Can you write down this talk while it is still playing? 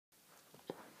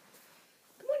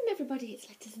everybody, it's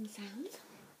Letters and Sounds.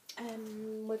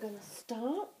 We're going to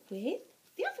start with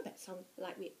the alphabet song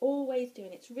like we always do,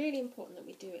 and it's really important that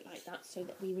we do it like that so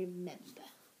that we remember.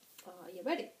 Are you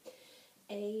ready?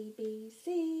 A, B,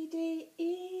 C, D,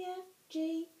 E, F,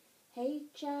 G,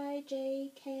 H, I,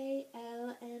 J, K,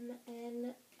 L, M,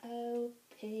 N, O,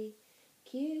 P,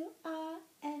 Q, R,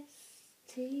 S,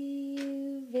 T,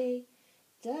 U, V,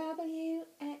 W,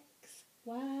 X,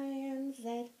 Y, and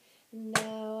Z.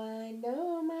 Now I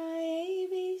know my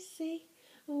ABC.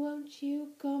 Won't you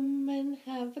come and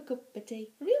have a cup of tea?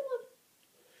 A real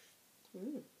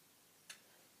one.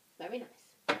 Very nice.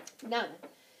 Now then,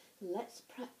 let's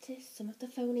practice some of the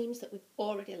phonemes that we've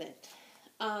already learned.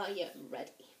 Are you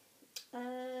ready?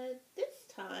 This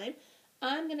time,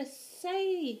 I'm going to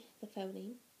say the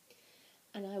phoneme,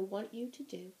 and I want you to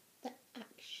do the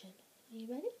action. Are you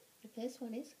ready? The first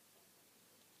one is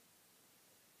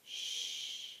shh.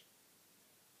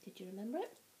 Did you remember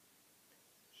it?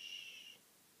 Shh.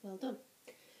 Well done.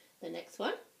 The next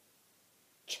one.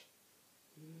 Ch.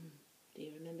 Do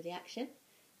you remember the action?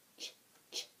 Ch,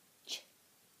 ch, ch.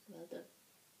 Well done.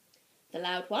 The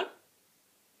loud one.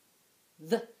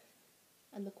 The.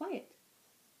 And the quiet.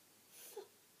 Th.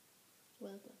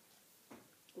 Well done.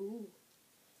 Ooh.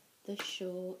 The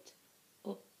short.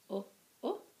 Oh, oh,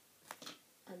 oh.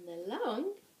 And the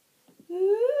long.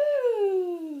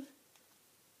 Ooh.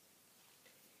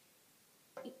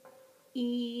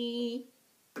 E.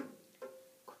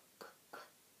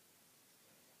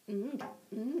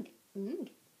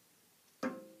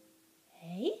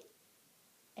 Hey.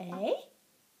 A.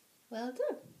 Well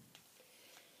done.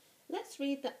 Let's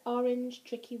read the orange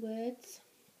tricky words.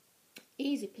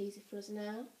 Easy peasy for us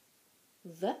now.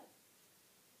 The.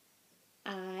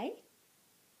 I.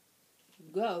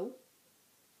 Go.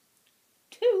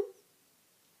 To.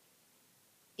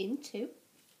 Into.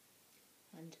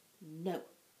 And no.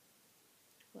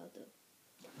 Well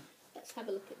done. Let's have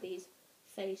a look at these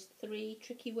phase 3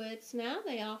 tricky words now.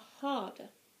 They are harder.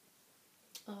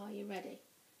 Are you ready?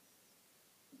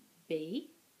 Be,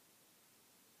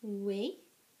 we,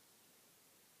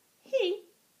 he,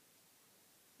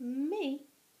 me,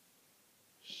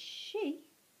 she.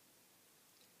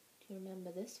 Do you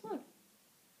remember this one?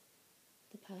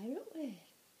 The pirate word.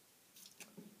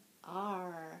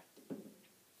 R.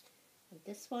 And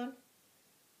this one,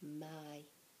 my.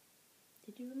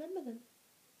 Did you remember them?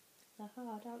 They're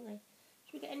hard, aren't they?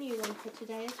 Should we get a new one for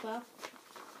today as well?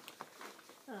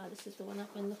 This is the one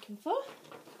I've been looking for.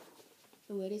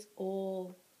 The word is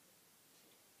all.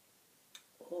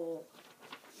 All.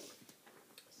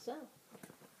 So,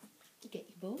 get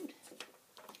you bored.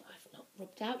 I've not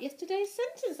rubbed out yesterday's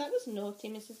sentence. That was naughty,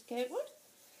 Mrs. Gatewood.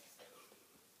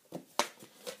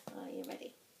 Are you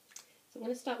ready? So I'm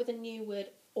going to start with a new word,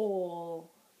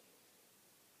 all.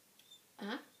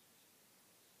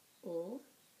 All.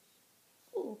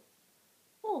 All.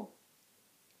 All.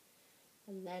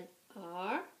 And then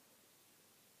R,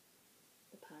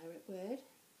 the pirate word,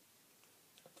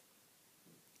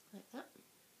 like that.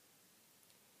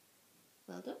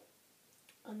 Well done.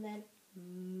 And then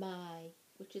my,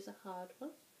 which is a hard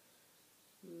one.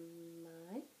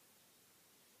 My.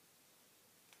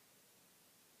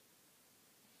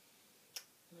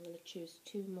 I'm going to choose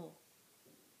 2 more.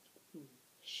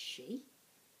 She,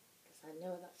 because I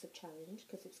know that's a challenge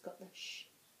because it's got the sh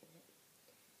in it.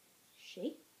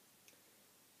 She.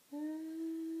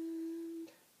 And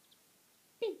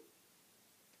B.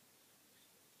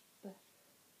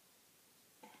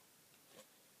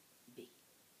 B.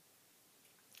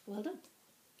 Well done.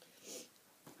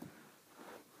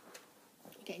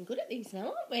 We're getting good at these now,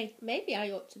 aren't we? Maybe I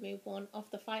ought to move one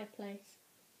off the fireplace.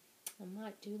 I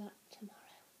might do that tomorrow.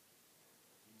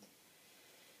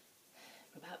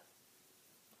 About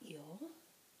your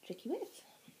tricky words.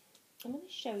 I'm going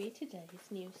to show you today's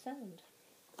new sound.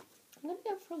 I'm going to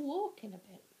go for a walk in a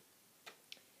bit,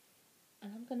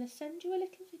 and I'm going to send you a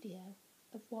little video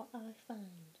of what I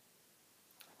find.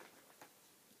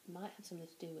 It might have something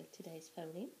to do with today's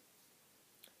phoneme,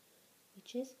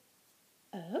 which is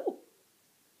oh.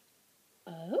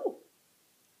 Oh.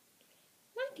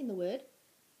 Like in the word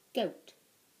goat.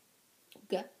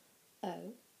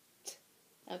 G-O-T.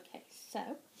 Okay, so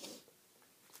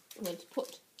I'm going to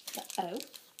put the O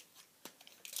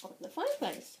on the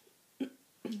fireplace. Here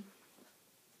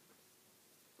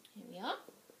we are.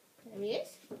 There he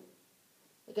is.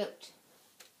 The goat.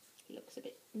 He looks a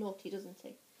bit naughty, doesn't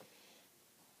he?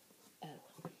 Oh.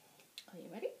 Are you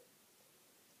ready?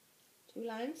 2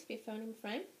 lines for your phoneme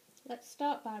frame. Let's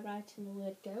start by writing the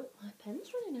word goat. My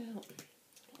pen's running out.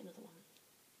 Get another one.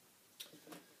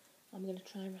 I'm going to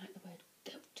try and write the word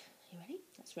goat. Are you ready?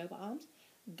 That's robot arms.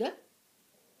 G.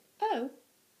 O,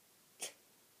 T.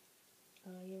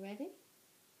 Are you ready?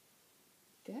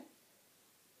 G,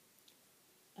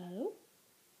 O.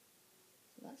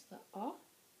 So that's the O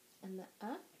and the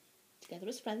A together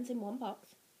as friends in one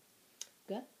box.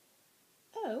 G,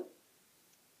 O,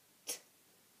 T.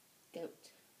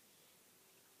 Goat.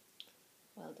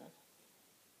 Well done.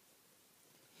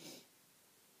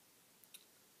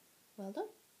 Well done.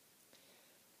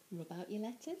 Rub out your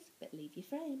letters, but leave your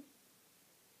frame.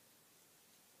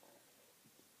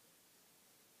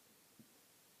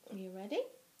 Are you ready?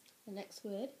 The next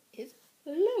word is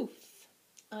loaf.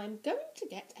 I'm going to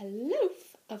get a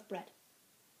loaf of bread.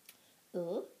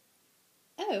 L,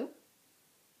 O,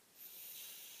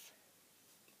 F.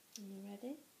 Are you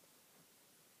ready?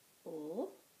 O,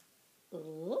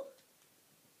 L,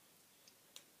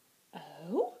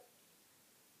 O,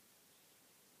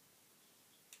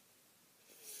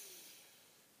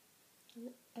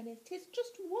 and it is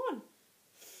just one,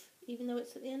 even though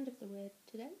it's at the end of the word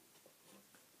today.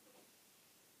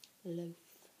 Loaf.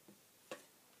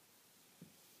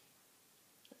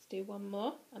 Let's do one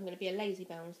more. I'm going to be a lazy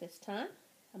bounce this time.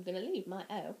 I'm going to leave my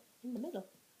O in the middle.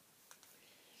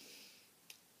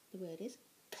 The word is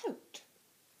coat.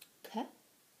 K,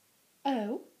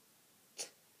 O, T.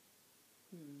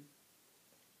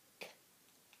 K,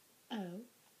 O,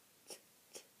 T,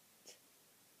 T, T.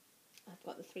 I've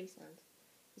got the three sounds.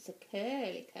 It's a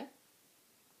curly K.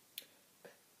 K,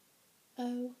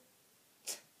 O,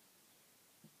 T.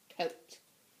 Coat.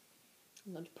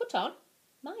 I'm going to put on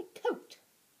my coat.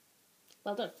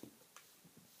 Well done.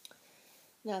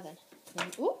 Now then,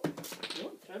 oh,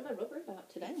 throw my rubber about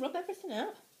today. Rub everything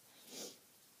out.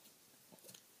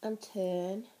 And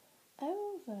turn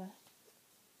over.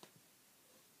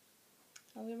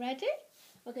 Are we ready?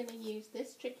 We're going to use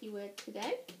this tricky word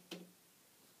today.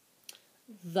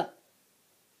 The.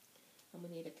 And we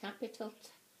need a capital T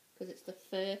because it's the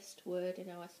first word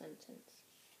in our sentence.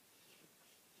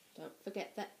 Don't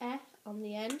forget the E on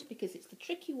the end because it's the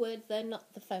tricky word there,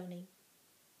 not the phoneme.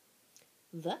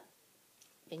 The,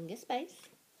 finger space,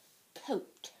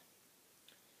 coat.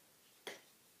 K,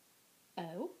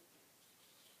 O,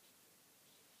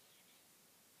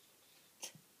 T.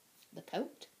 The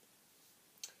coat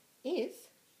is,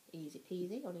 easy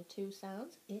peasy, only two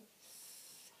sounds. It's,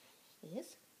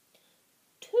 is,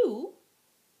 two.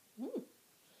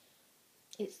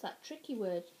 It's that tricky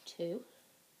word two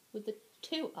with the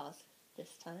two R's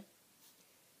this time.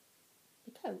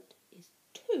 The coat is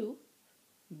too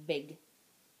big.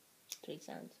 Three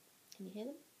sounds. Can you hear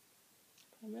them?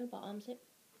 Prime robot arms it.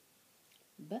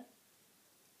 B,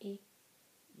 I,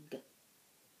 G.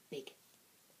 Big.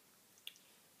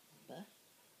 B,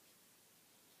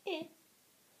 I,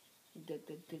 G,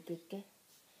 G, G, G, G.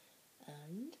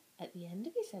 And at the end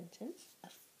of your sentence, a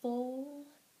full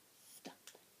stop.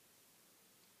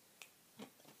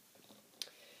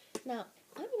 Now,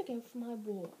 I'm going to go for my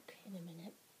walk in a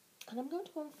minute, and I'm going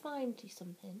to go and find you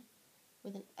something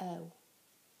with an O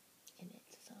in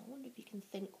it. So I wonder if you can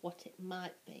think what it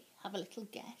might be. Have a little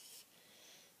guess.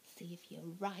 See if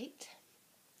you're right.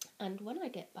 And when I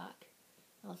get back,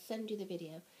 I'll send you the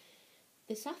video.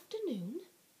 This afternoon,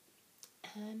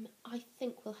 I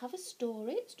think we'll have a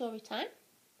story time.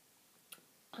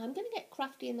 I'm going to get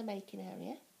crafty in the making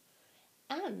area.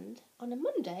 And on a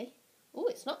Monday, oh,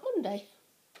 it's not Monday,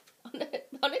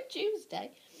 on a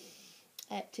Tuesday,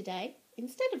 today,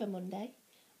 instead of a Monday,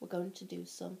 we're going to do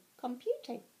some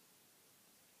computing.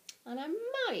 And I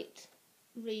might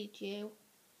read you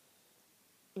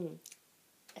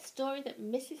a story that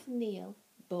Mrs. Neal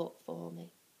bought for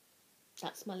me.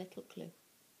 That's my little clue.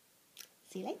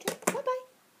 See you later. Bye-bye.